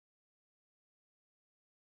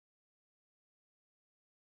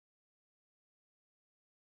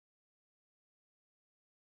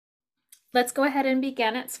Let's go ahead and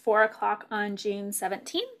begin. It's 4 o'clock on June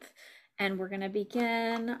 17th, and we're going to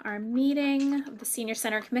begin our meeting of the Senior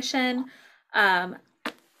Center Commission.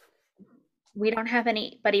 We don't have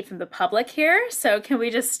anybody from the public here, so can we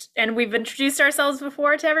just, and we've introduced ourselves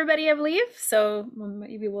before to everybody, I believe, so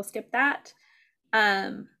maybe we'll skip that.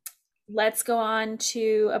 Let's go on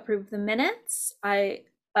to approve the minutes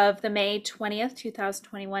of the May 20th,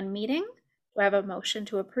 2021 meeting. Do I have a motion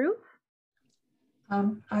to approve?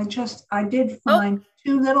 I did find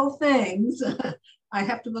two little things. I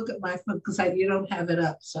have to look at my phone because you don't have it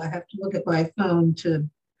up. So I have to look at my phone to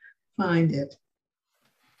find it.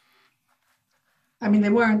 I mean, they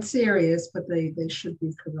weren't serious, but they should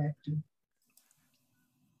be corrected.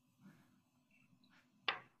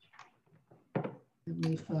 Let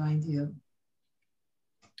me find you.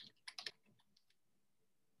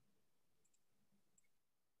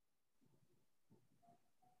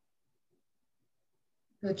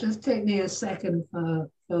 But just take me a second,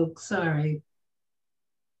 folks. Sorry.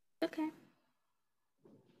 Okay.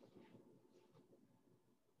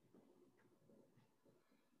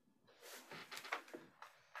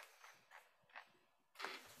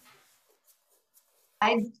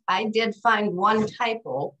 I did find one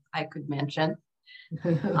typo I could mention.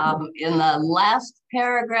 In the last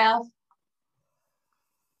paragraph,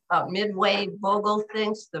 Midway Vogel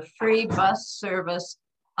thinks the free bus service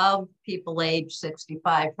of people age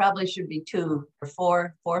 65 probably should be 2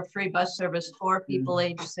 or 4 free bus service for people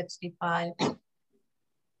age 65.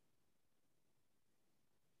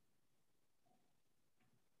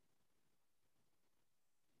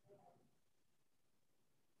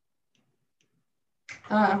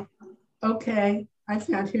 Okay, I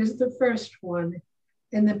found, here's the first one.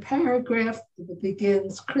 In the paragraph that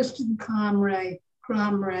begins, Kristen Cromray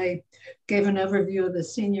gave an overview of the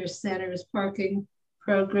senior center's parking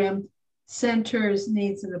program. Centers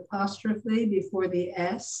needs an apostrophe before the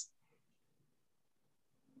S.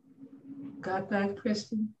 Got that,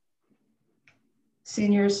 Kristen?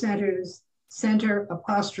 Senior centers, center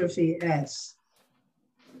apostrophe S.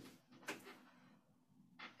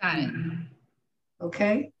 Got it.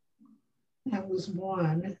 Okay, that was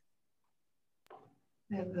one.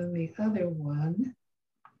 And then the other one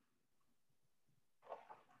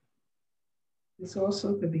is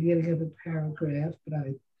also at the beginning of the paragraph, but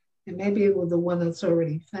it may be the one that's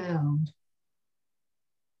already found.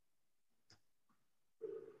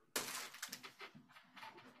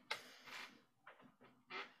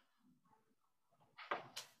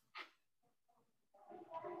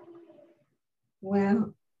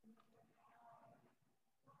 Well,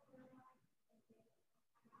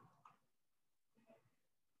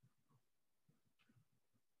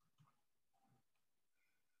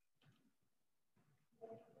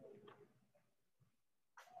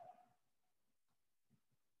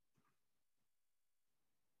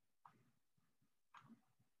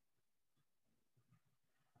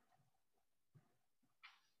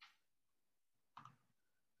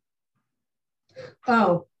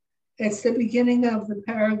 oh, it's the beginning of the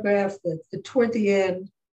paragraph that toward the end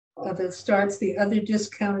that starts the other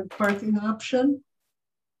discounted parking option.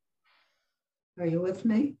 Are you with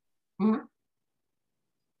me? Mm-hmm.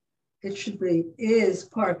 It should be is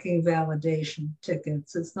parking validation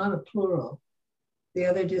tickets. It's not a plural. The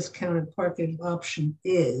other discounted parking option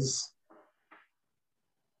is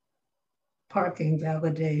parking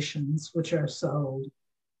validations, which are sold.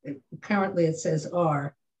 Currently it says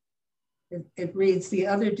are. It reads the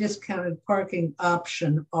other discounted parking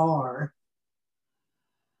option are.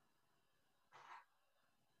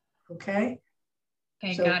 Okay?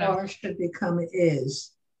 Okay, so got it. are should become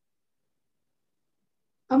is.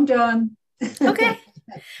 I'm done. Okay.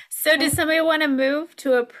 So does somebody want to move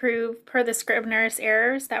to approve per the Scribner's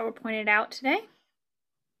errors that were pointed out today?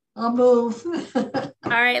 I'll move. All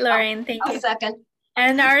right, Lorraine, thank you. I'll second.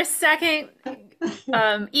 And our second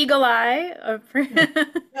eagle eye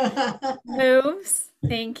moves.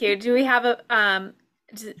 Thank you. Do we have a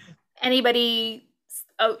anybody?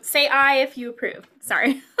 Oh, say aye if you approve.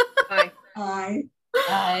 Sorry. Aye. Aye.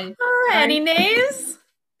 Aye. Any nays?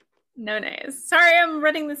 No nays. Sorry, I'm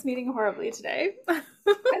running this meeting horribly today.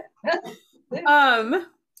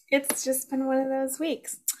 It's just been one of those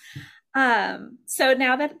weeks. So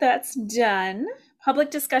now that that's done, public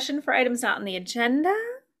discussion for items not on the agenda.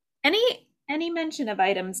 Any mention of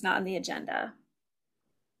items not on the agenda?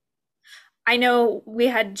 I know we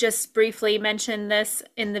had just briefly mentioned this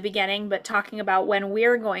in the beginning, but talking about when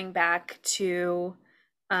we're going back to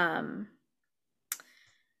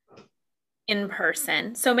in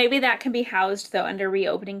person. So maybe that can be housed though under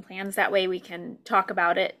reopening plans. That way we can talk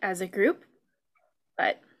about it as a group.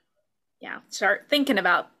 But yeah, start thinking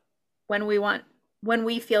about when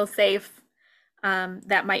we feel safe,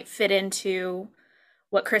 that might fit into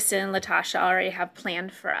what Kristen and Latasha already have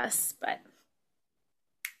planned for us. But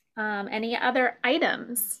any other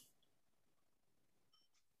items?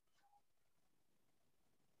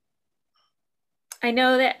 I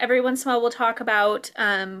know that every once in a while we'll talk about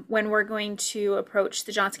when we're going to approach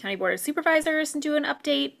the Johnson County Board of Supervisors and do an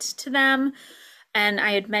update to them. And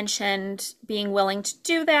I had mentioned being willing to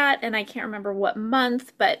do that, and I can't remember what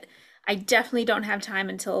month, but I definitely don't have time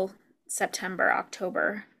until September,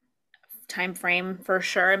 October timeframe for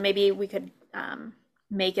sure. Maybe we could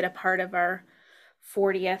make it a part of our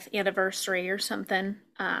 40th anniversary or something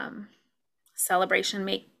celebration,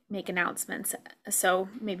 make announcements. So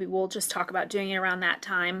maybe we'll just talk about doing it around that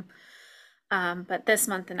time. But this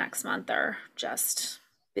month and next month are just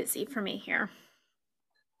busy for me here.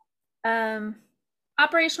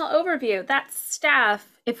 Operational overview, that's staff.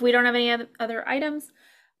 If we don't have any other items,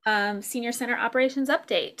 Senior Center operations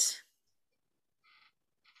update.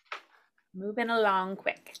 Moving along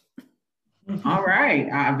quick. All right,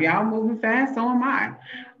 if y'all moving fast, so am I.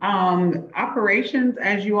 Operations,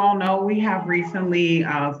 as you all know, we have recently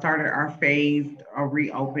started our phased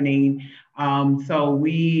reopening. So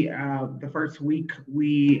we, the first week,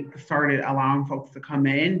 we started allowing folks to come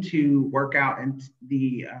in to work out in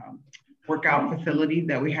the workout facility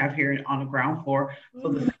that we have here on the ground floor. So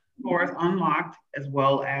the second floor is unlocked, as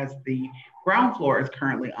well as the ground floor is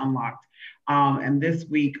currently unlocked. And this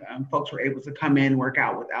week, folks were able to come in, work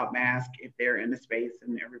out without mask if they're in the space,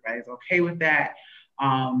 and everybody's okay with that.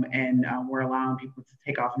 We're allowing people to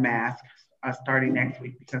take off masks starting next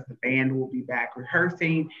week, because the band will be back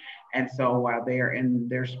rehearsing. And so while they are in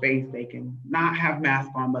their space, they can not have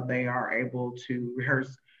masks on, but they are able to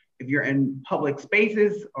rehearse. If you're in public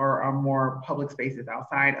spaces or more public spaces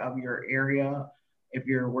outside of your area, if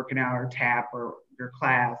you're working out or tap or your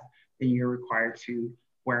class, then you're required to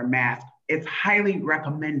wear a mask. It's highly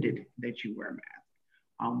recommended that you wear a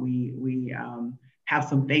mask. We have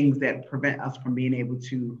some things that prevent us from being able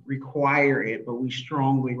to require it, but we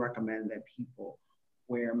strongly recommend that people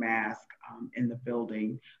wear masks in the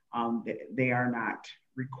building. They are not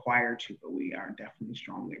required to, but we are definitely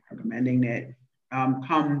strongly recommending it.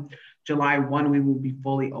 Come July 1, we will be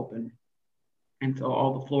fully open. And so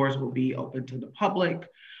all the floors will be open to the public.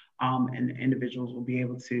 And individuals will be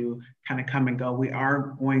able to kind of come and go. We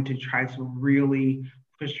are going to try to really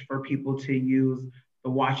push for people to use the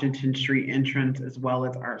Washington Street entrance as well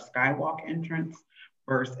as our Skywalk entrance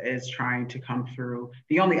versus trying to come through.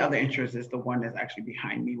 The only other entrance is the one that's actually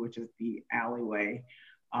behind me, which is the alleyway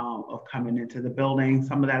of coming into the building.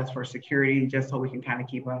 Some of that is for security, just so we can kind of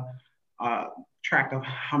keep a track of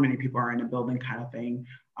how many people are in the building kind of thing.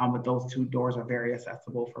 But those two doors are very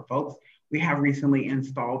accessible for folks. We have recently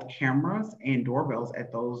installed cameras and doorbells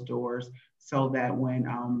at those doors so that when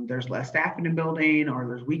there's less staff in the building or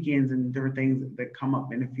there's weekends and different things that come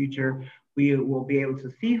up in the future, we will be able to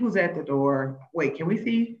see who's at the door. Wait, can we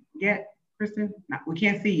see yet, Kristen? No, we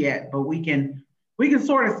can't see yet, but we can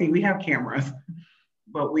sort of see. We have cameras,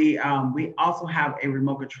 but we also have a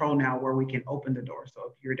remote control now where we can open the door. So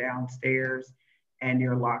if you're downstairs and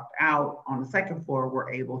you're locked out on the second floor,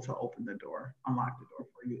 we're able to open the door, unlock the door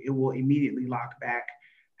for you. It will immediately lock back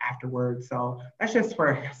afterwards. So that's just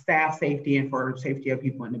for staff safety and for safety of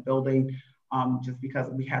people in the building, just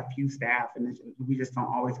because we have few staff and we just don't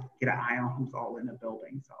always get an eye on who's all in the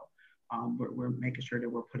building. So we're making sure that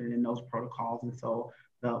we're putting in those protocols. And so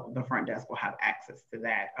the front desk will have access to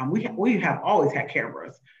that. We have always had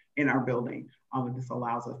cameras in our building. This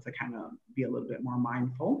allows us to kind of be a little bit more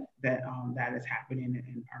mindful that that is happening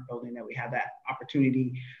in our building, that we have that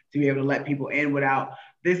opportunity to be able to let people in without.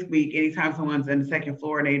 This week, anytime someone's in the second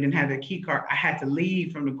floor and they didn't have their key card, I had to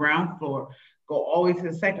leave from the ground floor, go all the way to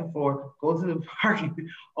the second floor, go to the parking,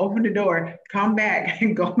 open the door, come back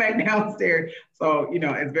and go back downstairs. So,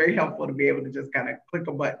 it's very helpful to be able to just kind of click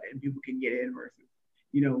a button and people can get in versus,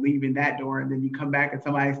 leaving that door and then you come back and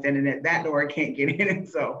somebody's standing at that door and can't get in. And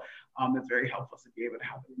so it's very helpful to be able to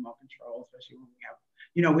have the remote control, especially when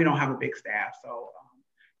we have, we don't have a big staff. So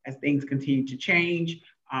as things continue to change,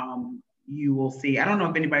 you will see, I don't know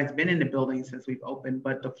if anybody's been in the building since we've opened,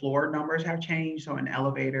 but the floor numbers have changed. So an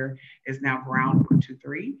elevator is now ground 1, 2,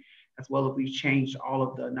 3, as well as we've changed all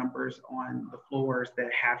of the numbers on the floors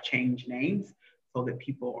that have changed names, so that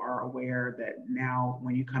people are aware that now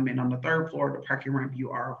when you come in on the 3rd floor, the parking ramp, you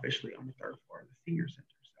are officially on the 3rd floor of the senior center.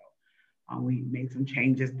 So we made some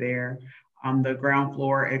changes there. The ground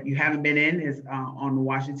floor, if you haven't been in, is on the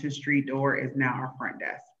Washington Street door is now our front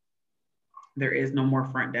desk. There is no more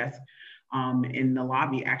front desk. In the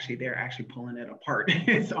lobby, actually, they're actually pulling it apart.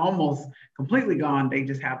 It's almost completely gone. They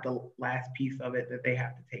just have the last piece of it that they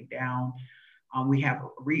have to take down. We have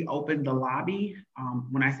reopened the lobby.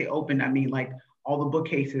 When I say open, I mean like all the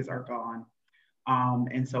bookcases are gone.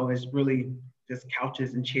 And so it's really just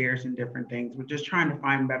couches and chairs and different things. We're just trying to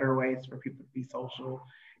find better ways for people to be social,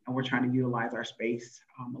 and we're trying to utilize our space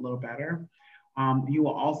a little better. You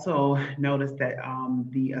will also notice that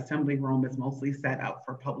the assembly room is mostly set up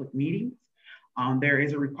for public meetings. There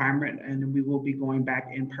is a requirement, and we will be going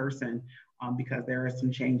back in person because there are some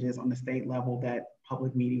changes on the state level that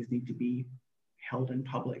public meetings need to be held in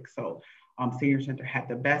public. So Senior Center had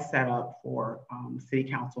the best setup for City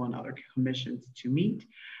Council and other commissions to meet.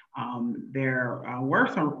 There were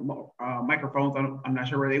some microphones, I'm not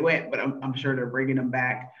sure where they went, but I'm sure they're bringing them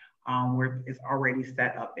back. Where it's already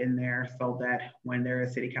set up in there so that when there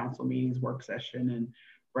is City Council meetings, work session, and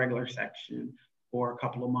regular section for a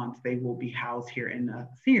couple of months, they will be housed here in the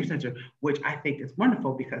Senior Center, which I think is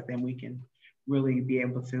wonderful because then we can really be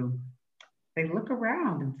able to look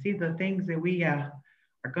around and see the things that we are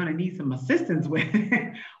going to need some assistance with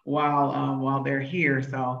while they're here.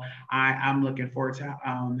 So I'm looking forward to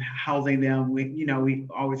housing them. We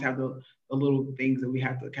always have the little things that we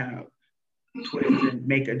have to kind of twist and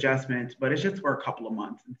make adjustments, but it's just for a couple of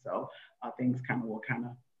months. And so things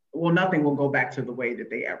nothing will go back to the way that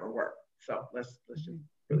they ever were. So let's just be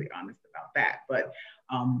really honest about that. But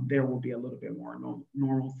there will be a little bit more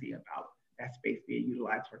normalcy about that space being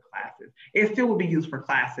utilized for classes. It still will be used for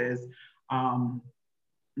classes,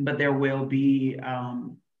 but there will be a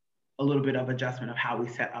little bit of adjustment of how we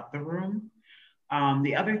set up the room.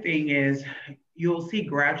 The other thing is you'll see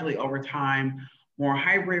gradually over time more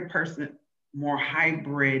hybrid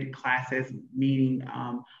classes, meaning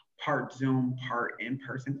part Zoom, part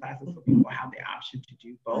in-person classes. So people have the option to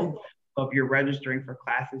do both. So if you're registering for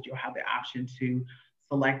classes, you'll have the option to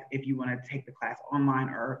select if you want to take the class online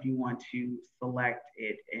or if you want to select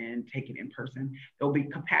it and take it in person. There'll be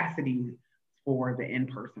capacity for the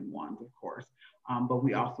in-person ones, of course. But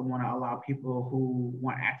we also want to allow people who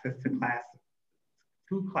want access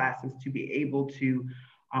to classes to be able to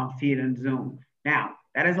see it in Zoom. Now,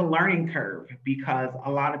 that is a learning curve because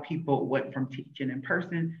a lot of people went from teaching in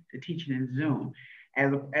person to teaching in Zoom.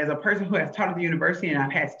 As a person who has taught at the university and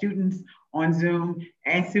I've had students on Zoom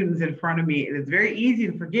and students in front of me, it is very easy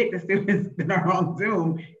to forget the students that are on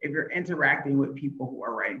Zoom if you're interacting with people who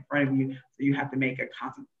are right in front of you. So you have to make a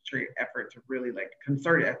concentrated effort to really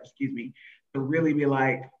concerted effort, to really be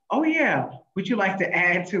like, oh yeah, would you like to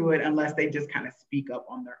add to it, unless they just kind of speak up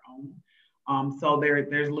on their own. So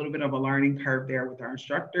there's a little bit of a learning curve there with our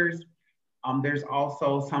instructors. There's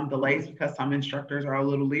also some delays because some instructors are a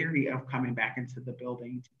little leery of coming back into the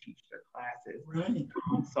building to teach their classes. Right.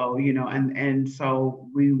 So, and so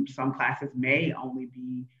some classes may only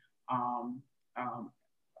be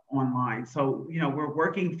online. So, we're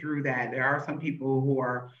working through that. There are some people who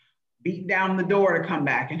are beating down the door to come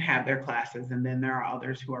back and have their classes. And then there are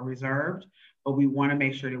others who are reserved, but we want to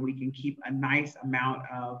make sure that we can keep a nice amount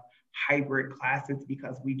of hybrid classes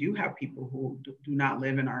because we do have people who do not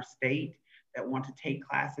live in our state that want to take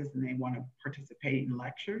classes and they want to participate in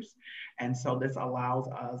lectures. And so this allows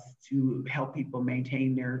us to help people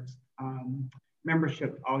maintain their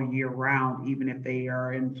membership all year round, even if they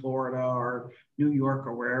are in Florida or New York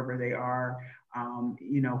or wherever they are,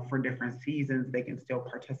 for different seasons, they can still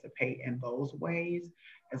participate in those ways,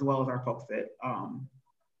 as well as our folks that,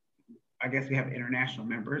 I guess we have international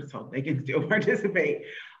members, so they can still participate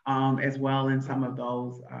as well in some of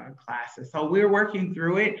those classes. So we're working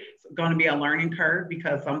through it. It's going to be a learning curve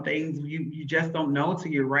because some things you just don't know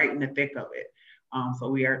till you're right in the thick of it. So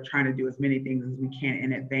we are trying to do as many things as we can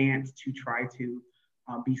in advance to try to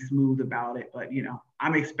be smooth about it. But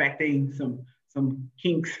I'm expecting some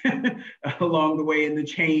kinks along the way in the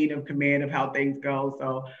chain of command of how things go.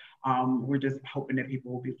 So we're just hoping that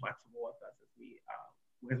people will be flexible with us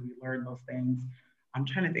as we learn those things. I'm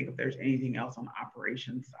trying to think if there's anything else on the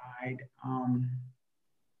operations side.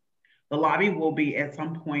 The lobby will be at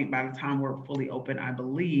some point by the time we're fully open, I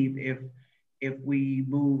believe, if we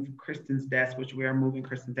move Kristen's desk, which we are moving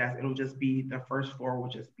Kristen's desk, it'll just be the first floor will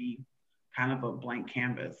just be kind of a blank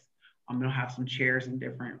canvas. It'll have some chairs and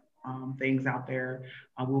different things out there.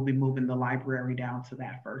 We'll be moving the library down to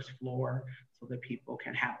that first floor so that people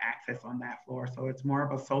can have access on that floor. So it's more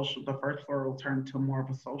of a social, the first floor will turn to more of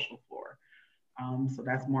a social floor. So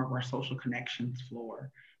that's more of our social connections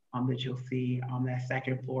floor that you'll see on that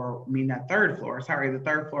second floor, the third floor, the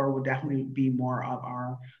third floor will definitely be more of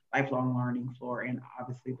our lifelong learning floor. And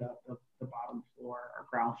obviously the bottom floor or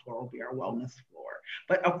ground floor will be our wellness floor.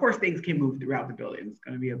 But of course, things can move throughout the building. It's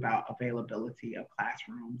going to be about availability of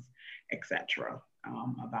classrooms, etc.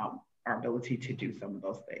 About our ability to do some of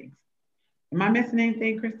those things. Am I missing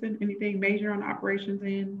anything, Kristen? Anything major on operations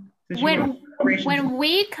end? When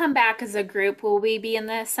we come back as a group, will we be in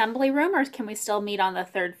the assembly room, or can we still meet on the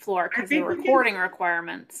third floor because of the recording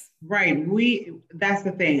requirements? Right. That's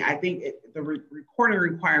the thing. I think the recording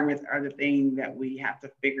requirements are the thing that we have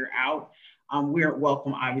to figure out. We're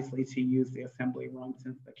welcome, obviously, to use the assembly room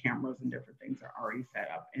since the cameras and different things are already set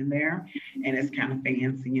up in there, and it's kind of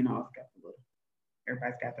fancy. You know, it's got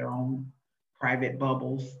everybody's got their own private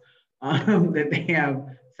bubbles that they have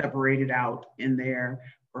separated out in there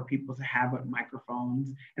for people to have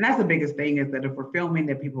microphones. And that's the biggest thing, is that if we're filming,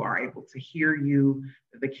 that people are able to hear you,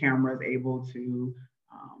 that the camera is able to,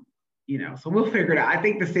 so we'll figure it out. I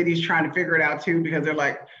think the city's trying to figure it out too, because they're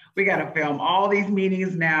like, we got to film all these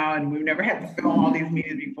meetings now, and we've never had to film all these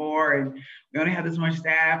meetings before, and we only have this much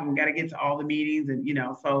staff, and we got to get to all the meetings, and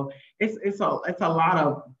so it's a lot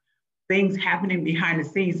of things happening behind the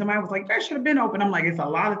scenes. Somebody was like, that should have been open. I'm like, it's a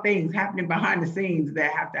lot of things happening behind the scenes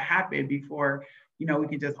that have to happen before we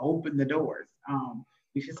can just open the doors.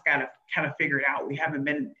 We just got to kind of figure it out. We haven't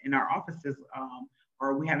been in our offices,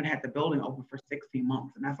 or we haven't had the building open for 16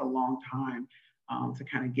 months, and that's a long time to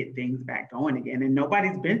kind of get things back going again. And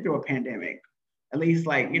nobody's been through a pandemic, at least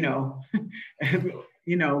modern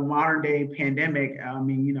day pandemic.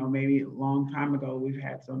 Maybe a long time ago, we've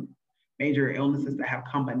had some major illnesses that have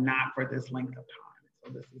come, but not for this length of time.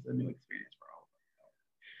 So this is a new experience for all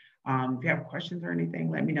of us. If you have questions or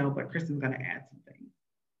anything, let me know, but Kristen's going to add some things.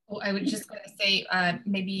 Well, I was just going to say,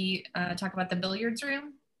 maybe talk about the billiards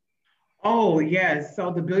room. Oh, yes.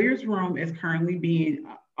 So the billiards room is currently being,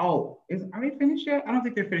 are they finished yet? I don't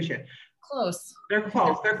think they're finished yet. Close. They're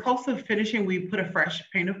close. They're close to finishing. We put a fresh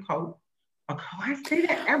paint of coat. I say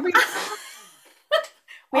that every time.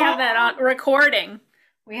 We have that on recording.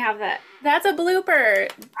 We have that. That's a blooper.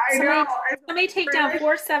 I know. Somebody take down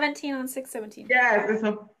 417 on 617. Yes, it's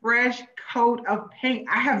a fresh coat of paint.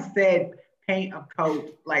 I have said paint of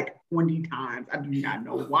coat like 20 times. I do not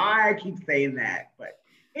know why I keep saying that, but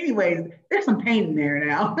anyways, there's some paint in there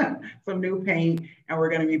now, some new paint, and we're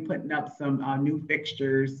going to be putting up some new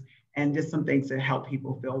fixtures and just some things to help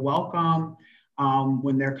people feel welcome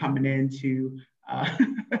when they're coming in to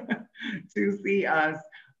see us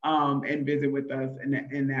and visit with us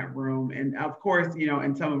in that room. And of course,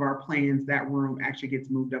 in some of our plans, that room actually gets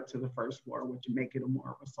moved up to the first floor, which will make it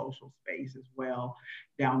more of a social space as well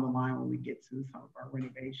down the line when we get to some of our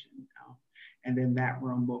renovation. And then that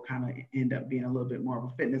room will kind of end up being a little bit more of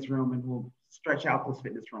a fitness room, and we'll stretch out those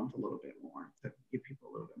fitness rooms a little bit more to give people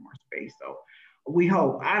a little bit more space. So we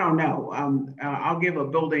hope, I don't know, I'll give a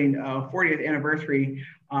building 40th anniversary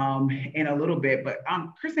in a little bit, but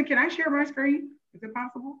Kristen, can I share my screen? Is it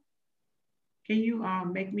possible? Can you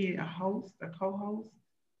make me a co-host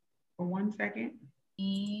for 1 second?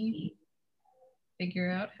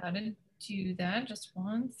 Figure out how to do that. Just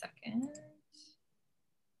 1 second.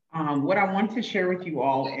 What I want to share with you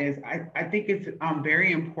all is I think it's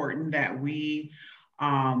very important that we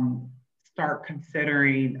start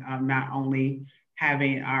considering not only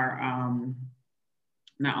having our,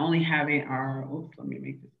 oops, let me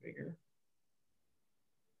make this bigger.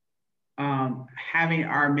 Having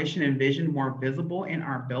our mission and vision more visible in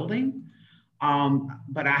our building.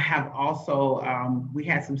 But I have also, we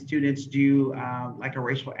had some students do like a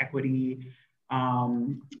racial equity.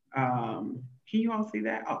 Can you all see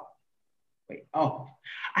that? Oh, wait. Oh,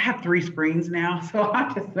 I have 3 screens now. So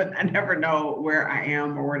I never know where I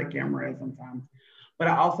am or where the camera is sometimes. But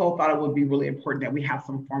I also thought it would be really important that we have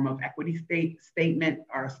some form of equity statement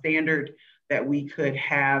or standard that we could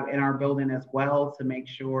have in our building as well, to make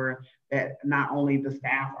sure that not only the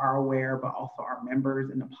staff are aware, but also our members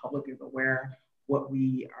and the public is aware what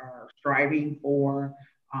we are striving for,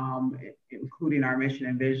 including our mission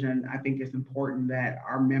and vision. I think it's important that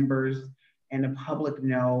our members and the public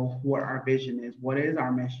know what our vision is. What is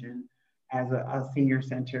our mission as a senior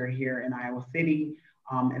center here in Iowa City?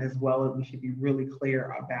 And as well as we should be really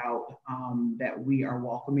clear about that we are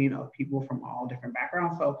welcoming of people from all different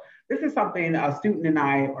backgrounds. So this is something a student and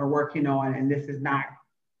I are working on, and this is not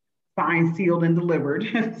signed, sealed, and delivered.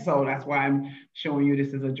 So that's why I'm showing you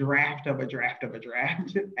this is a draft of a draft of a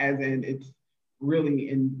draft, as in it's really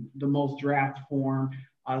in the most draft form.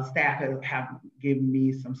 Staff have given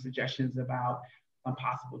me some suggestions about some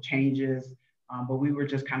possible changes, but we were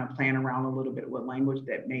just kind of playing around a little bit with language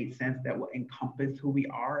that made sense, that would encompass who we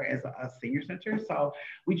are as a senior center. So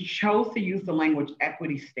we chose to use the language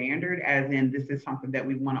equity standard, as in this is something that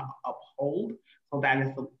we want to uphold. So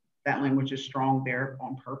that language is strong there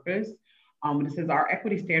on purpose. And it says our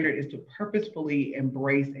equity standard is to purposefully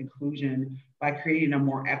embrace inclusion by creating a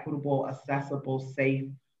more equitable, accessible, safe,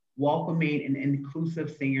 welcoming, and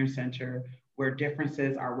inclusive senior center where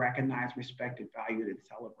differences are recognized, respected, valued, and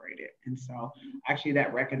celebrated. And so actually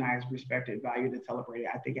that recognized, respected, valued, and celebrated,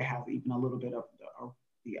 I think it has even a little bit of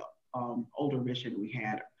the older mission we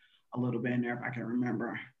had a little bit in there, if I can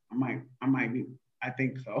remember. I might be, I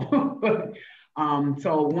think so.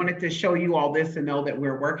 So wanted to show you all this and know that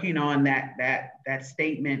we're working on that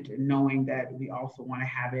statement, and knowing that we also want to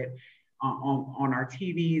have it on our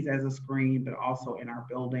TVs as a screen, but also in our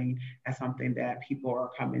building as something that people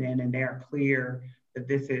are coming in and they're clear that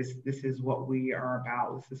this is what we are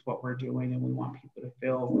about, this is what we're doing, and we want people to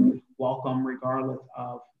feel welcome regardless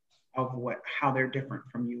of how they're different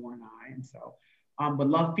from you or I. And so, but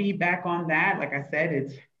love feedback on that. Like I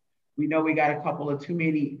said, we know we got a couple of too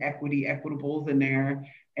many equitables in there,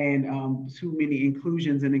 and too many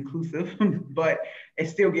inclusions and inclusive, but it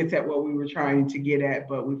still gets at what we were trying to get at,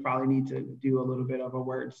 but we probably need to do a little bit of a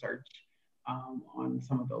word search on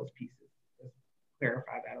some of those pieces, to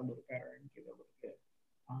clarify that a little better and give it a little bit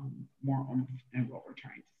more oomph in what we're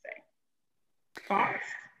trying to say. Thoughts?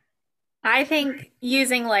 I think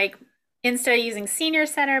using instead of using senior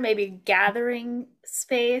center, maybe gathering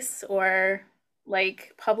space or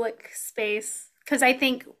public space, because I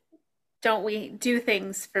think, don't we do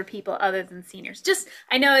things for people other than seniors? Just,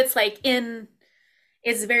 I know it's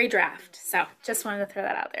it's very draft, so just wanted to throw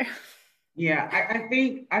that out there. Yeah,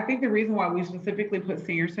 I think the reason why we specifically put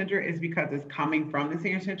senior center is because it's coming from the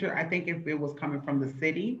senior center. I think if it was coming from the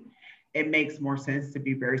city, it makes more sense to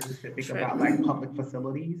be very specific about public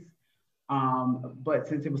facilities. But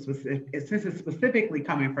since it's specifically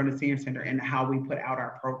coming from the senior center and how we put out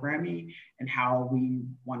our programming and how we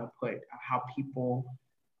want to put how people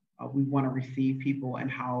we want to receive people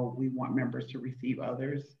and how we want members to receive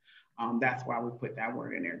others. That's why we put that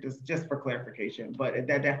word in there, just for clarification. But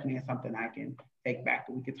that definitely is something I can take back,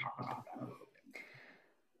 and we could talk about that a little bit.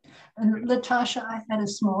 And Latasha, I had a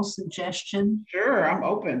small suggestion. Sure, I'm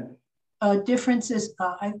open. Differences,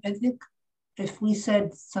 I think if we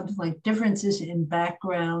said something like differences in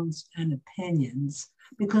backgrounds and opinions,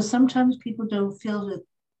 because sometimes people don't feel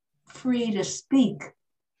free to speak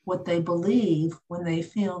what they believe when they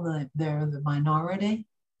feel that they're the minority.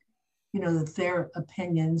 That their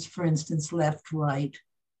opinions, for instance, left, right,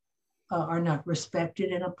 are not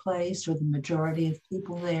respected in a place, or the majority of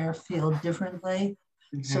people there feel differently.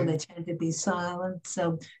 Mm-hmm. So they tend to be silent.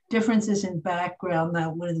 So differences in background,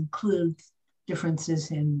 that would include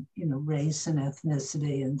differences in, race and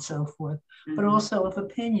ethnicity and so forth, mm-hmm. but also of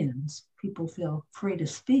opinions. People feel free to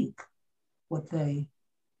speak what they,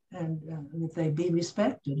 and that they be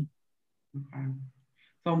respected. Okay.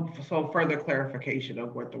 So further clarification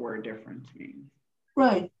of what the word difference means.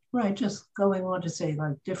 Right. Just going on to say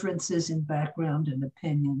differences in background and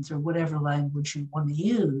opinions, or whatever language you want to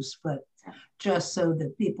use, but just so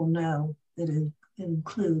that people know that it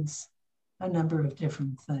includes a number of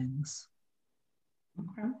different things.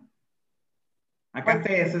 Okay. Like I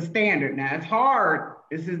say, it's a standard. Now it's hard.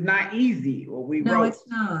 This is not easy. No, it's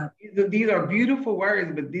not. These are beautiful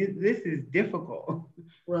words, but this is difficult.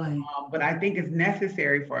 Right. But I think it's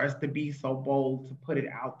necessary for us to be so bold to put it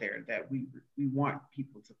out there that we want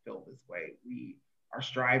people to feel this way. We are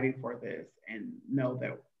striving for this, and know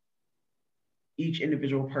that each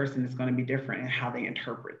individual person is going to be different in how they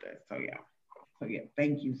interpret this. So yeah,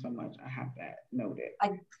 thank you so much. I have that noted.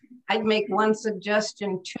 I'd make one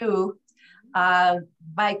suggestion too.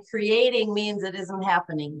 By creating means it isn't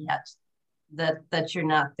happening yet, that you're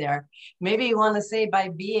not there. Maybe you want to say by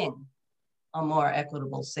being a more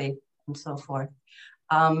equitable, safe, and so forth.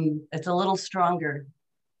 It's a little stronger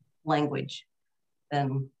language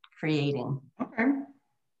than creating. Okay.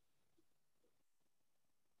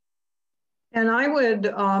 And I would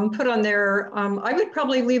put on there, I would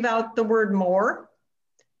probably leave out the word more,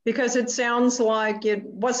 because it sounds like it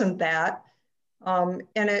wasn't that. And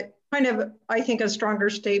it kind of, I think, a stronger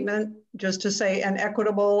statement just to say an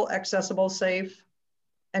equitable, accessible, safe,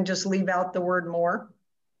 and just leave out the word more.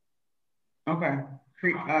 Okay.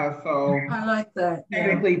 So I like that.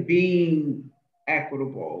 Technically being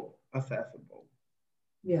equitable, accessible.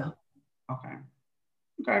 Yeah.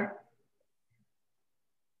 Okay.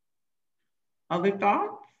 Other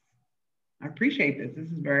thoughts? I appreciate this. This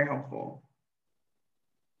is very helpful.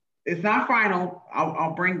 It's not final.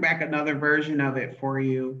 I'll bring back another version of it for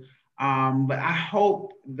you. But I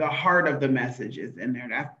hope the heart of the message is in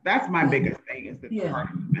there. That's my biggest thing, is that the heart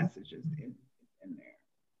of the message is in there.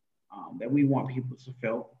 That we want people to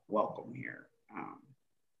feel welcome here.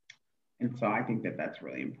 And so I think that that's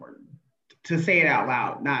really important to say it out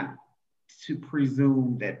loud, not to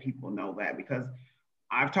presume that people know that, because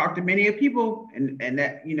I've talked to many of people and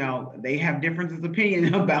that, you know, they have differences of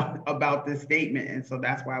opinion about this statement. And so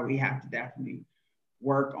that's why we have to definitely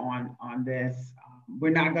work on this. We're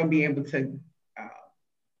not going to be able to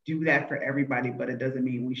do that for everybody, but it doesn't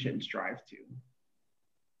mean we shouldn't strive to,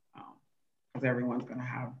 because everyone's going to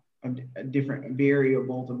have a different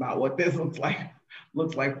variables about what this looks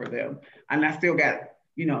like for them. And I still got,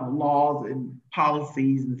 you know, laws and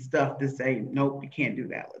policies and stuff to say, nope, you can't do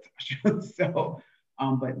that, Latasha. So,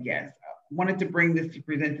 but yes, I wanted to bring this to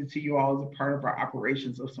present it to you all as a part of our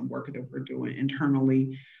operations of some work that we're doing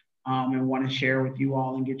internally, and want to share with you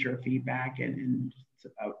all and get your feedback and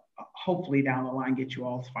hopefully down the line get you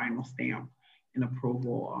all's final stamp and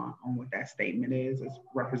approval on what that statement is as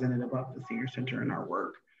representative of the Senior Center in our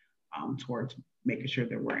work towards making sure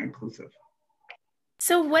that we're inclusive.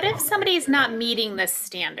 So what if somebody's not meeting this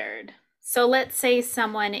standard? So let's say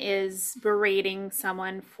someone is berating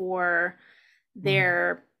someone for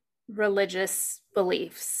their religious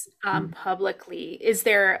beliefs publicly. Is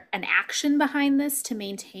there an action behind this to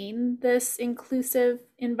maintain this inclusive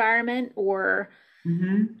environment, or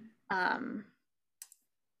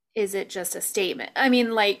is it just a statement? I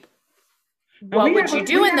mean, like, what would you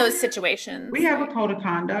do in those situations? We have a code of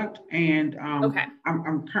conduct, and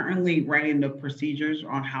I'm currently writing the procedures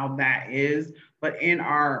on how that is. But in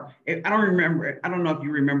our, I don't know if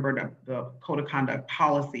you remember the code of conduct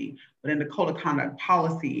policy, but in the code of conduct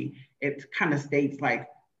policy, it kind of states like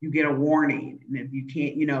you get a warning, and if you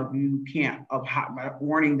can't,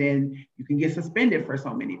 warning, then you can get suspended for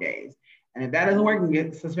so many days. And if that doesn't work, you can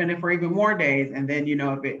get suspended for even more days. And then, you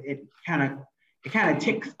know, if it kind of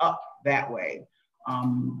ticks up that way.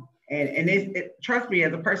 And trust me,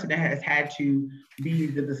 as a person that has had to be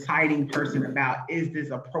the deciding person about, is this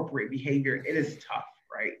appropriate behavior? It is tough,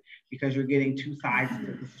 right? Because you're getting two sides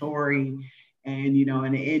to the story. And, you know,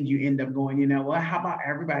 in the end, you end up going, you know, well, how about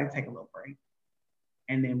everybody take a little break?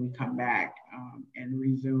 And then we come back and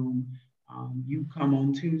resume. You come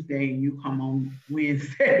on Tuesday and you come on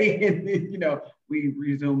Wednesday, and then, you know, we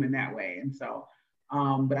resume in that way. And so,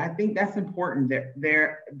 but I think that's important, that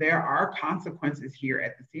there are consequences here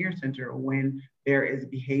at the Senior Center when there is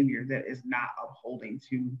behavior that is not upholding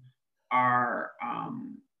to our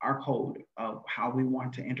code of how we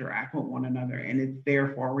want to interact with one another. And it's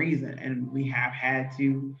there for a reason. And we have had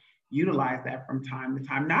to utilize that from time to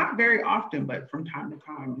time, not very often, but from time to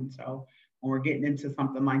time. And so when we're getting into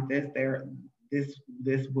something like this,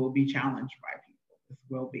 this will be challenged by people. This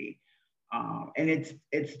will be. And it's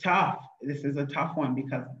tough. This is a tough one,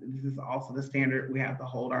 because this is also the standard we have to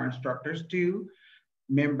hold our instructors to,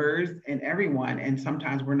 members, and everyone. And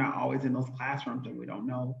sometimes we're not always in those classrooms and we don't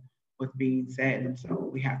know what's being said. And so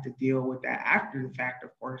we have to deal with that after the fact, of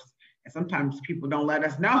course. And sometimes people don't let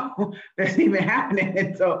us know that's even happening.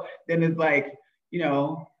 And so then it's like, you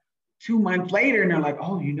know, 2 months later, and they're like,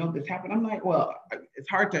 oh, you know, this happened. I'm like, well, it's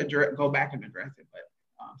hard to go back and address it, but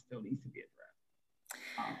still needs to be addressed.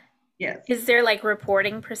 Yes. Is there like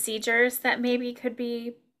reporting procedures that maybe could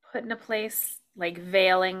be put into place, like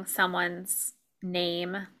veiling someone's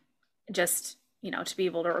name, just, you know, to be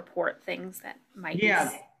able to report things that might be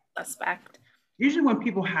suspect? Usually when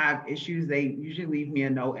people have issues, they usually leave me a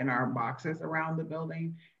note in our boxes around the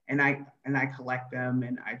building, and I collect them,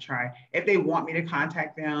 and I try, if they want me to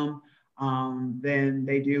contact them, then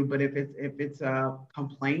they do. But if it's a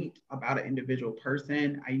complaint about an individual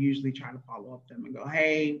person, I usually try to follow up them and go,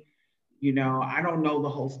 hey, you know, I don't know the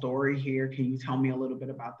whole story here. Can you tell me a little bit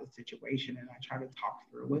about the situation? And I try to talk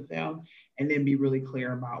through with them, and then be really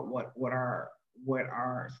clear about what our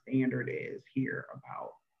standard is here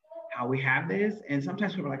about how we have this. And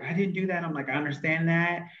sometimes people are like, I didn't do that. I'm like, I understand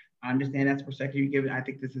that. I understand that's the perspective you give it. I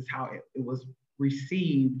think this is how it was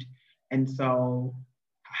received. And so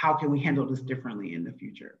how can we handle this differently in the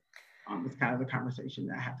future? It's kind of the conversation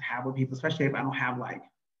that I have to have with people, especially if I only have like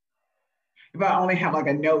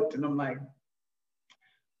a note, and I'm like,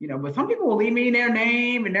 you know, but some people will leave me their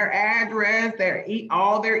name and their address,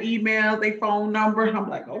 all their emails, their phone number. And I'm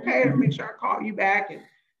like, okay, I'll make sure I call you back and,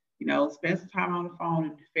 you know, spend some time on the phone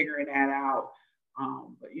and figuring that out.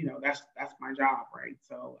 But, you know, that's my job, right?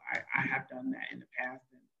 So I have done that in the past,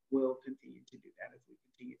 and will continue to do that as we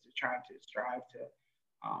continue to strive to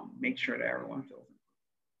make sure that everyone feels included.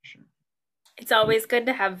 Sure. It's always good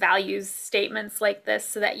to have values statements like this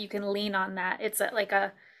so that you can lean on that. It's like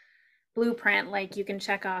a blueprint, like you can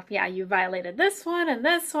check off, yeah, you violated this one, and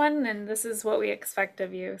this is what we expect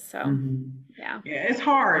of you. So yeah, it's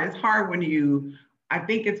hard. It's hard I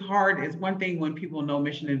think it's hard. It's one thing when people know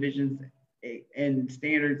mission and visions and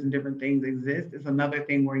standards and different things exist. It's another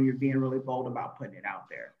thing where you're being really bold about putting it out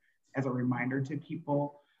there. as a reminder to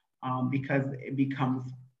people, because it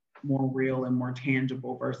becomes more real and more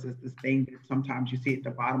tangible versus this thing that sometimes you see at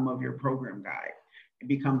the bottom of your program guide. It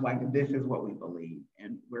becomes like, this is what we believe,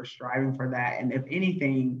 and we're striving for that. And if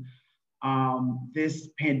anything, this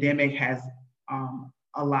pandemic has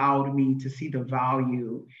allowed me to see the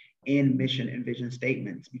value in mission and vision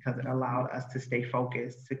statements, because it allowed us to stay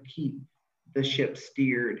focused, to keep the ship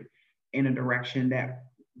steered in a direction that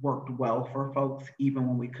worked well for folks, even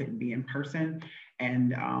when we couldn't be in person.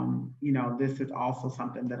 And, you know, this is also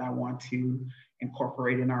something that I want to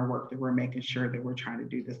incorporate in our work, that we're making sure that we're trying to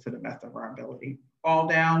do this to the best of our ability. Fall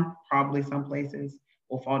down, probably some places.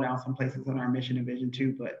 We'll fall down some places in our mission and vision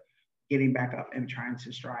too, but getting back up and trying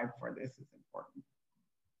to strive for this is important.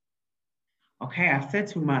 Okay, I've said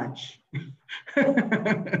too much.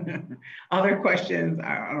 Other questions?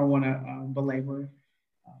 I don't want to belabor.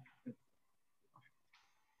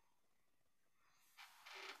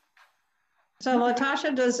 So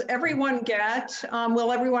Latasha, does everyone get,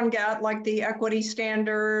 will everyone get like the equity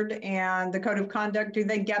standard and the code of conduct? Do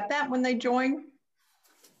they get that when they join?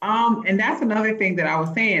 And that's another thing that I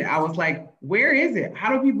was saying. I was like, where is it?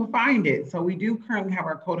 How do people find it? So we do currently have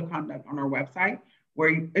our code of conduct on our website.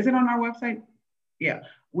 Is it on our website? Yeah,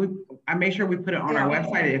 I made sure we put it on our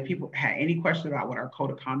website. If people had any questions about what our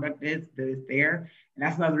code of conduct is, that it's there. And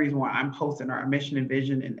that's another reason why I'm posting our mission and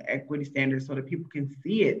vision and equity standards, so that people can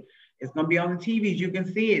see it. It's going to be on the TVs. You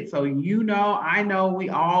can see it. So, you know, I know we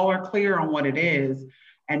all are clear on what it is.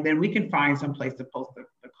 And then we can find some place to post the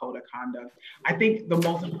code of conduct. I think the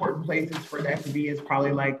most important places for that to be is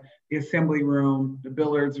probably like the assembly room, the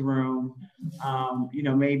billiards room, you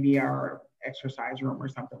know, maybe our exercise room or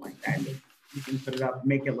something like that. You can put it up,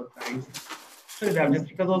 make it look nice. Put it up, just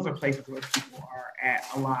because those are places where people are at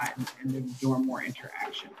a lot, and they're doing more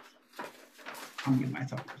interaction. I'm getting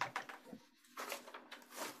myself for a second.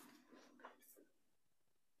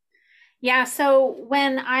 Yeah, so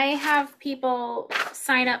when I have people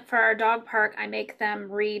sign up for our dog park, I make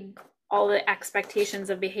them read all the expectations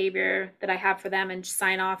of behavior that I have for them and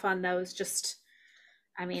sign off on those. Just,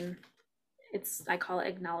 I mean, I call it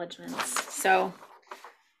acknowledgements. So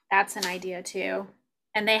that's an idea too.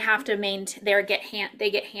 And they have to maintain,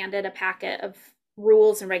 they get handed a packet of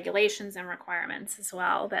rules and regulations and requirements as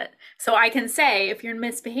well. So I can say, if you're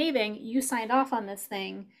misbehaving, you signed off on this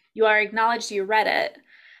thing, you are acknowledged, you read it.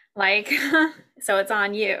 Like, so it's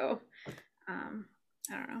on you. I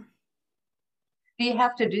don't know. Do you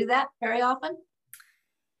have to do that very often?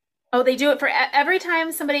 Oh, they do it for every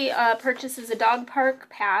time somebody purchases a dog park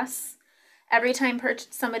pass, every time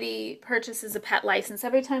somebody purchases a pet license,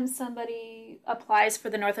 every time somebody applies for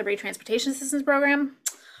the North Liberty Transportation Systems Program,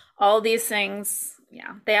 all these things,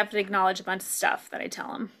 yeah, they have to acknowledge a bunch of stuff that I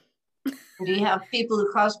tell them. Do you have people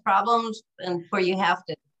who cause problems and where you have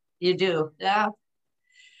to? You do, yeah.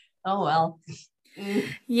 Oh, well.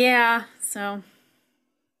 Yeah, so,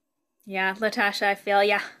 yeah, Latasha, I feel,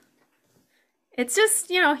 yeah. It's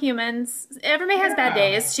just, you know, humans. Everybody has bad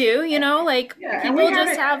days too, you know, like people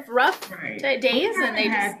just have rough days,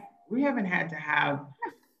 and we haven't had to have,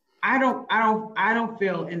 I don't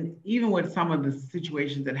feel, and even with some of the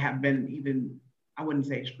situations that have been even, I wouldn't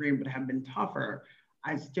say extreme, but have been tougher,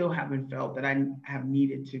 I still haven't felt that I have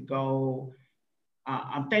needed to go.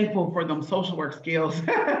 I'm thankful for them social work skills.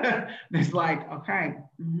 It's like, okay,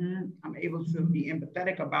 I'm able to be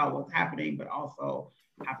empathetic about what's happening, but also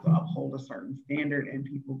have to uphold a certain standard, and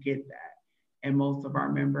people get that. And most of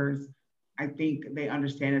our members, I think they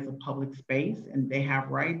understand it's a public space and they have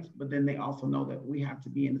rights, but then they also know that we have to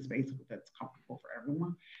be in a space that's comfortable for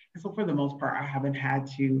everyone. And so for the most part, I haven't had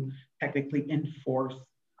to technically enforce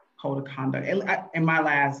code of conduct. In my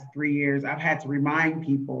last 3 years, I've had to remind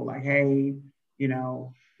people like, hey, you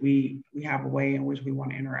know, we have a way in which we want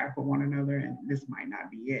to interact with one another, and this might not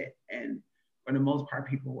be it. And for the most part,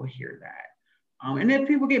 people will hear that. And if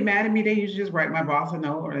people get mad at me, they usually just write my boss a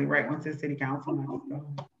note, or they write one to the city council, and I just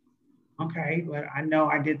go, okay, but I know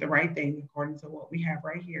I did the right thing according to what we have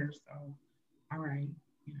right here. So, all right,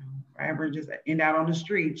 you know, if I ever just end out on the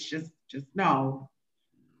streets, just know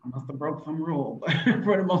I must have broke some rule. But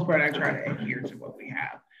for the most part, I try to adhere to what we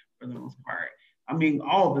have for the most part. I mean,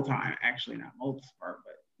 all the time, actually, not most part,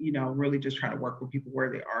 but, you know, really just try to work with people where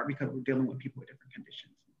they are, because we're dealing with people with different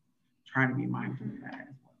conditions. Trying to be mindful of that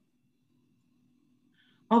as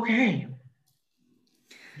well. Okay.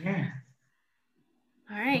 Yeah.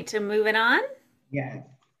 All right, so moving on. Yes.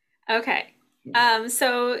 Okay.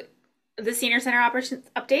 So the senior center operations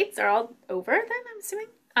updates are all over then, I'm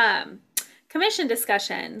assuming. Commission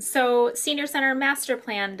discussion. So senior center master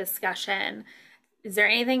plan discussion. Is there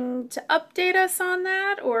anything to update us on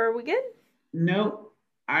that, or are we good? Nope.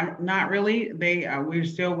 I'm not really. We're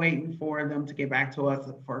still waiting for them to get back to us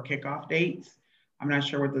for kickoff dates. I'm not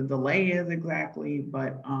sure what the delay is exactly,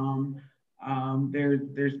 but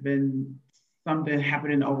there's been something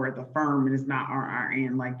happening over at the firm, and it's not on our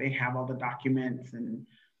end. Like they have all the documents and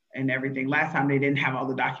everything. Last time they didn't have all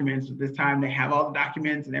the documents. This time they have all the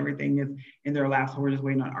documents and everything is in their lab. So we're just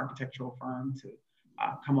waiting on architectural firm to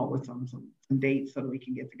come up with some dates so that we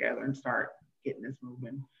can get together and start getting this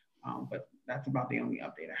moving. But that's about the only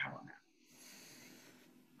update I have on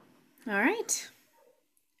that. All right.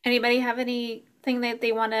 Anybody have anything that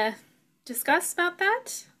they want to discuss about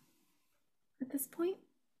that at this point?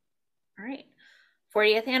 All right.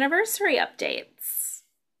 40th anniversary updates.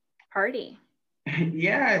 Party.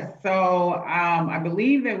 Yes. So I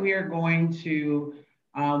believe that we are going to,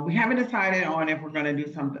 we haven't decided on if we're going to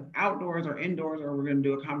do something outdoors or indoors, or we're going to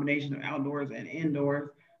do a combination of outdoors and indoors.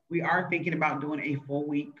 We are thinking about doing a full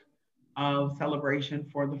week of celebration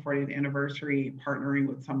for the 40th anniversary, partnering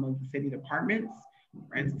with some of the city departments.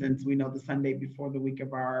 For instance, we know the Sunday before the week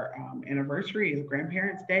of our anniversary is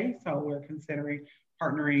Grandparents' Day. So we're considering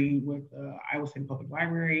partnering with Iowa City Public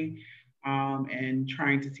Library and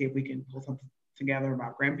trying to see if we can pull something together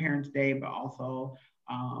about Grandparents' Day, but also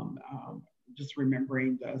just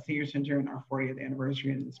remembering the Senior Center and our 40th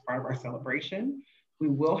anniversary as part of our celebration. We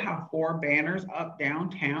will have 4 banners up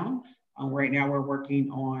downtown. Right now we're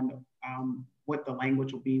working on what the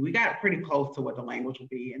language will be. We got pretty close to what the language will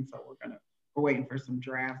be, and so we're waiting for some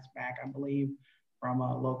drafts back, I believe, from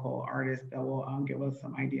a local artist that will give us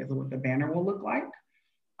some ideas of what the banner will look like.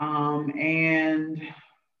 And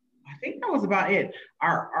I think that was about it.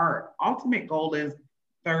 Our ultimate goal is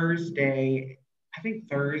Thursday. I think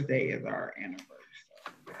Thursday is our anniversary.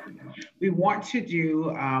 We want to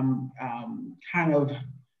do kind of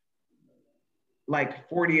like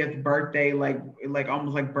 40th birthday, like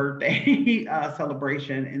almost like birthday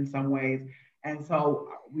celebration in some ways. And so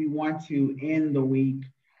we want to end the week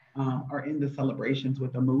or end the celebrations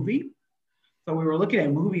with a movie. So we were looking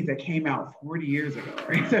at movies that came out 40 years ago,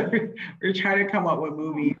 right? So we're trying to come up with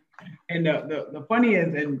movies. And the funny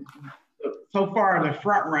is, and so far the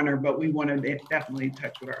front runner, but we want to definitely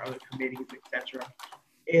touch with our other committees, etc.,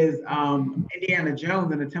 is Indiana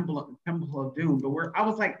Jones and the Temple of Doom. But I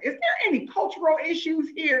was like, is there any cultural issues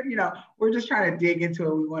here? You know, we're just trying to dig into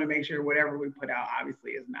it. We want to make sure whatever we put out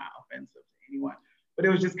obviously is not offensive to anyone. But it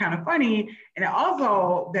was just kind of funny. And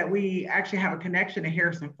also that we actually have a connection to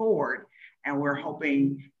Harrison Ford. And we're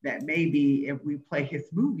hoping that maybe if we play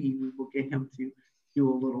his movie, we will get him to do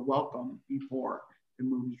a little welcome before the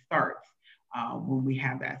movie starts when we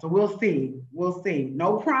have that. So we'll see. We'll see.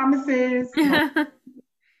 No promises.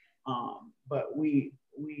 But we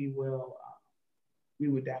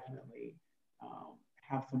would definitely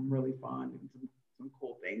have some really fun and some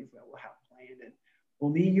cool things that we'll have planned. And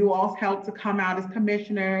we'll need you all's help to come out as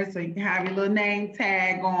commissioners so you can have your little name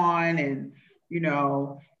tag on and,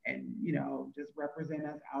 just represent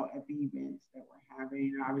us out at the events that we're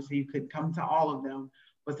having. And obviously you couldn't come to all of them,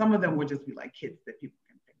 but some of them would just be like kits that people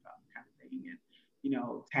can pick up kind of thing and,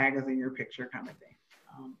 tag us in your picture kind of thing.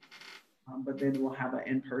 But then we'll have an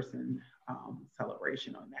in-person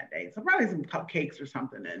celebration on that day. So probably some cupcakes or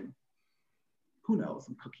something and who knows,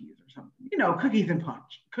 some cookies or something, cookies and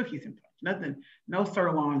punch, nothing, no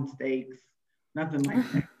sirloin steaks, nothing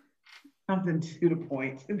like that. Something to the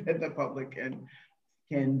point that the public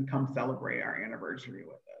can come celebrate our anniversary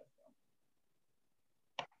with us.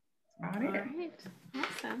 That's about it. All right,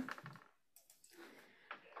 awesome.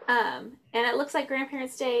 And it looks like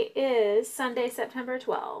Grandparents' Day is Sunday, September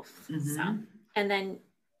 12th. Mm-hmm. So, and then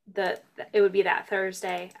it would be that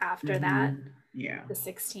Thursday after that. Yeah. The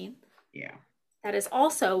 16th. Yeah. That is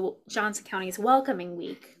also Johnson County's welcoming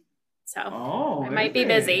week. So it might be it?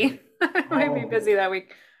 busy. It might be busy that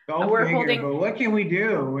week. We're holding. But what can we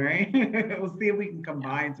do, right? We'll see if we can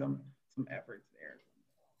combine some efforts there.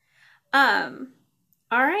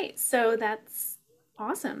 All right. So that's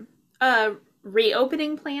awesome.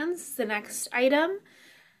 Reopening plans, the next item.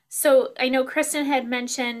 So I know Kristen had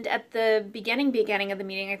mentioned at the beginning of the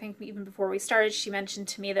meeting, I think even before we started, she mentioned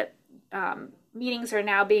to me that meetings are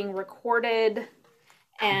now being recorded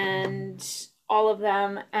and all of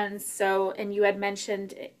them. And you had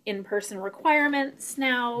mentioned in-person requirements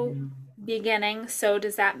now beginning. So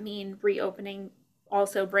does that mean reopening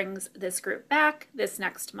also brings this group back this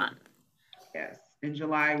next month? Yes. In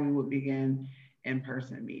July, we will begin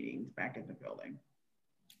in-person meetings back at the building.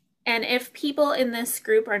 And if people in this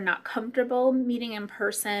group are not comfortable meeting in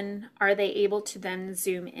person, are they able to then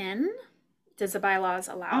Zoom in? Does the bylaws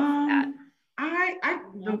allow that?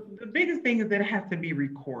 The biggest thing is that it has to be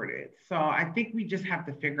recorded. So I think we just have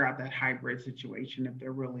to figure out that hybrid situation if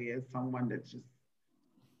there really is someone that's just,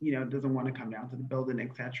 doesn't want to come down to the building,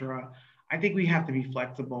 etc. I think we have to be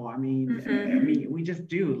flexible. I mean, we just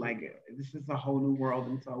do. Like, this is a whole new world,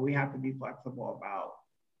 and so we have to be flexible about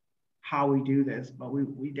how we do this. But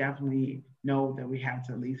we definitely know that we have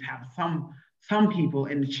to at least have some people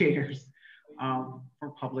in the chairs for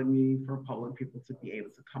public meetings, for public people to be able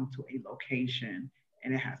to come to a location,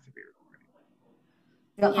 and it has to be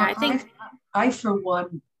recorded. Yeah, I think I for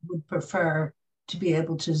one would prefer to be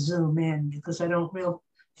able to Zoom in, because I don't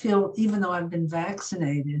feel, even though I've been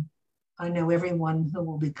vaccinated, I know everyone who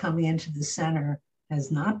will be coming into the center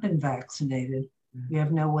has not been vaccinated. We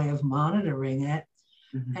have no way of monitoring it.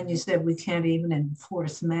 And you said we can't even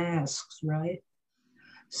enforce masks, right?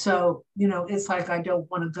 So, it's like I don't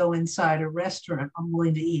want to go inside a restaurant. I'm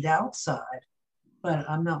willing to eat outside, but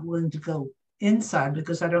I'm not willing to go inside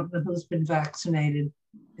because I don't know who's been vaccinated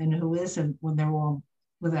and who isn't when they're all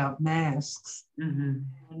without masks. And,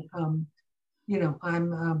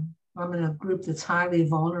 I'm in a group that's highly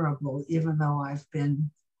vulnerable, even though I've been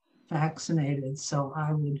vaccinated. So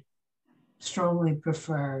I would strongly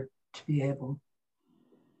prefer to be able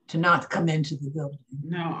to not come into the building.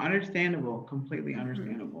 No, understandable, completely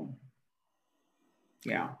understandable.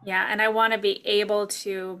 Yeah. Yeah, and I want to be able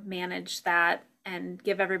to manage that and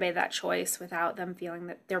give everybody that choice without them feeling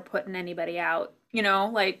that they're putting anybody out,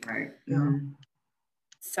 Right.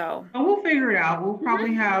 So we'll figure it out. We'll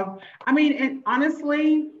probably have, and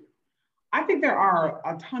honestly, I think there are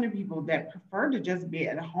a ton of people that prefer to just be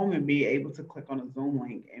at home and be able to click on a Zoom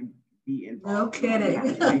link and be involved. No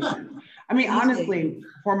kidding. Honestly,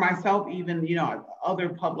 for myself, even, other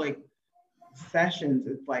public sessions,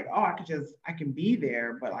 it's like, oh, I can be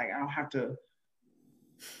there, but like, I don't have to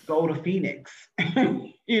go to Phoenix,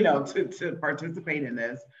 to participate in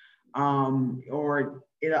this.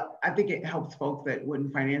 I think it helps folks that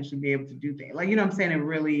wouldn't financially be able to do things. Like, I'm saying, it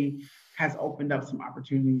really has opened up some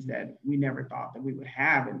opportunities that we never thought that we would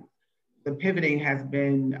have. And the pivoting has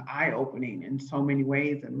been eye-opening in so many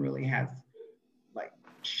ways and really has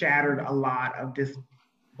shattered a lot of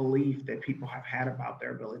disbelief that people have had about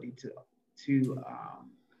their ability to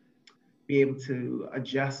be able to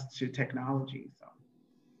adjust to technology. So,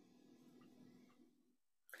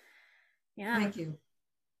 yeah. Thank you.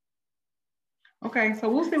 Okay, so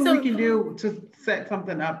we'll see what we can do to set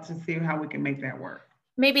something up to see how we can make that work.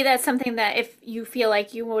 Maybe that's something that if you feel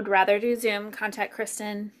like you would rather do Zoom, contact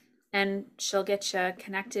Kristen and she'll get you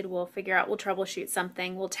connected. We'll troubleshoot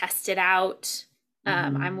something. We'll test it out.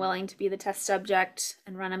 I'm willing to be the test subject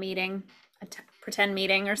and run a meeting, pretend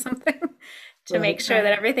meeting or something to make sure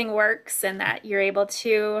that everything works and that you're able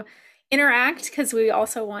to interact, because we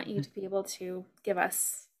also want you to be able to give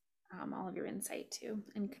us all of your insight too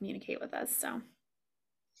and communicate with us. So,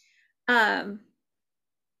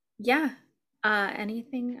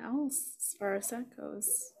 anything else as far as that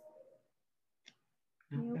goes?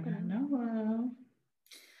 Not that I know of.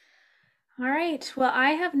 All right. Well,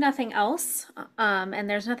 I have nothing else, and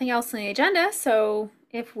there's nothing else on the agenda. So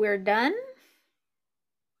if we're done,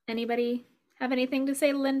 anybody have anything to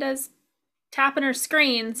say? Linda's tapping her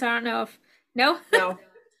screen, so I don't know if no. No,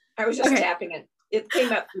 I was just tapping it. It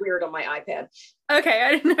came up weird on my iPad. Okay,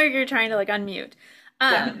 I didn't know you were trying to unmute.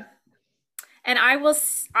 And I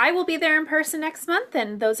will be there in person next month,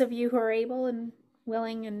 and those of you who are able and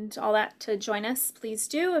willing and all that to join us, please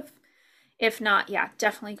do. If not,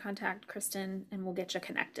 definitely contact Kristen and we'll get you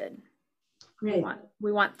connected. Great.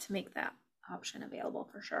 We want to make that option available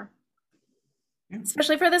for sure.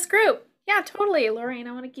 Especially for this group. Yeah, totally. Lorraine,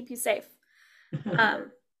 I want to keep you safe.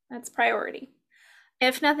 That's priority.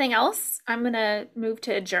 If nothing else, I'm going to move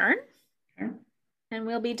to adjourn. And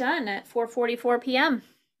we'll be done at 4:44 p.m.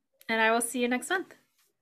 And I will see you next month.